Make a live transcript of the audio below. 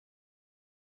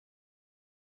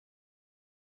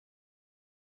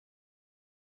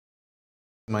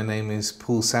My name is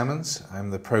Paul Salmons. I'm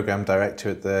the Programme Director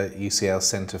at the UCL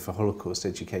Centre for Holocaust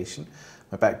Education.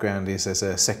 My background is as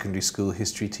a secondary school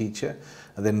history teacher.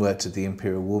 I then worked at the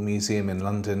Imperial War Museum in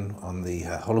London on the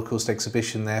Holocaust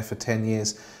exhibition there for 10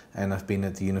 years, and I've been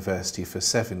at the university for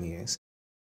 7 years.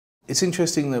 It's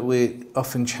interesting that we're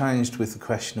often challenged with the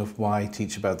question of why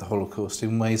teach about the Holocaust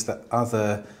in ways that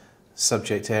other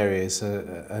subject areas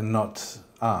are not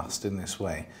asked in this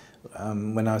way.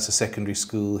 When I was a secondary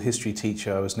school history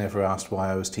teacher, I was never asked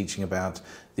why I was teaching about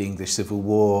the English Civil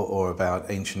War or about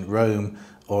ancient Rome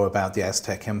or about the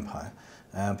Aztec Empire.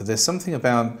 But there's something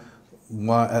about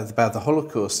the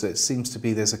Holocaust that seems to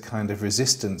be there's a kind of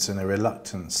resistance and a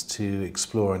reluctance to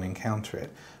explore and encounter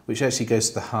it, which actually goes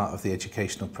to the heart of the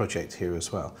educational project here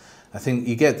as well. I think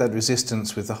you get that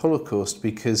resistance with the Holocaust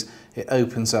because it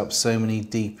opens up so many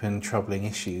deep and troubling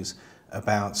issues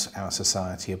about our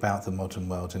society, about the modern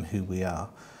world and who we are.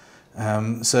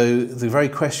 So the very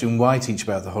question, why teach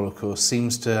about the Holocaust,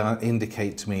 seems to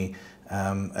indicate to me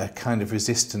a kind of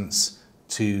resistance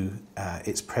to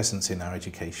its presence in our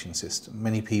education system.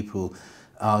 Many people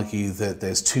argue that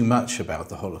there's too much about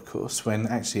the Holocaust, when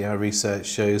actually our research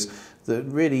shows that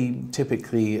really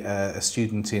typically a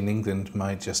student in England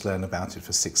might just learn about it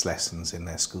for 6 lessons in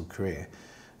their school career.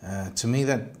 To me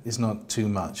that is not too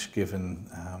much, given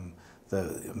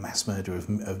the mass murder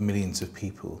of millions of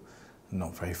people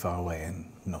not very far away and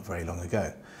not very long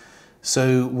ago.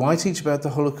 So why teach about the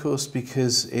Holocaust?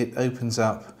 Because it opens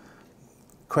up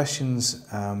questions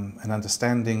and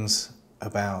understandings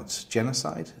about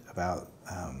genocide, about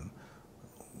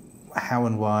how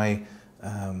and why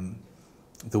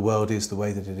the world is the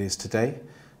way that it is today.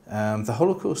 The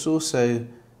Holocaust also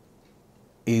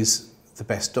is the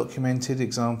best documented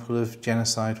example of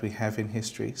genocide we have in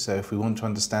history. So if we want to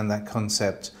understand that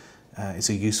concept, it's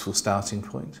a useful starting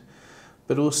point.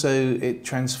 But also it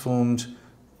transformed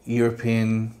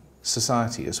European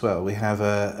society as well. We have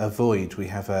a void, we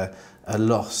have a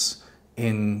loss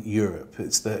in Europe.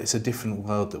 It's a different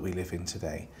world that we live in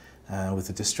today, with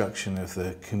the destruction of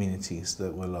the communities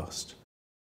that were lost.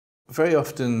 Very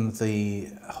often the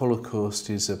Holocaust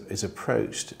is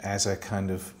approached as a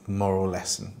kind of moral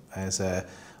lesson, as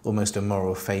almost a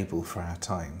moral fable for our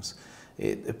times.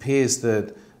 It appears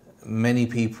that many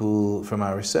people from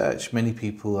our research, many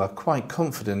people are quite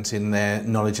confident in their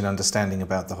knowledge and understanding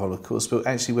about the Holocaust, but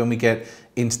actually when we get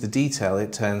into the detail,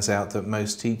 it turns out that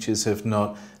most teachers have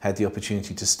not had the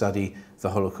opportunity to study the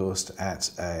Holocaust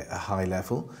at a high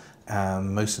level.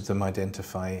 Most of them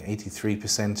identify,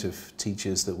 83% of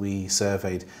teachers that we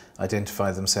surveyed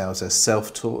identify themselves as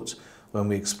self-taught. When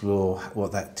we explore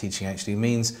what that teaching actually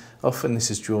means, often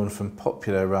this is drawn from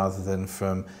popular rather than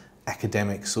from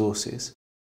academic sources.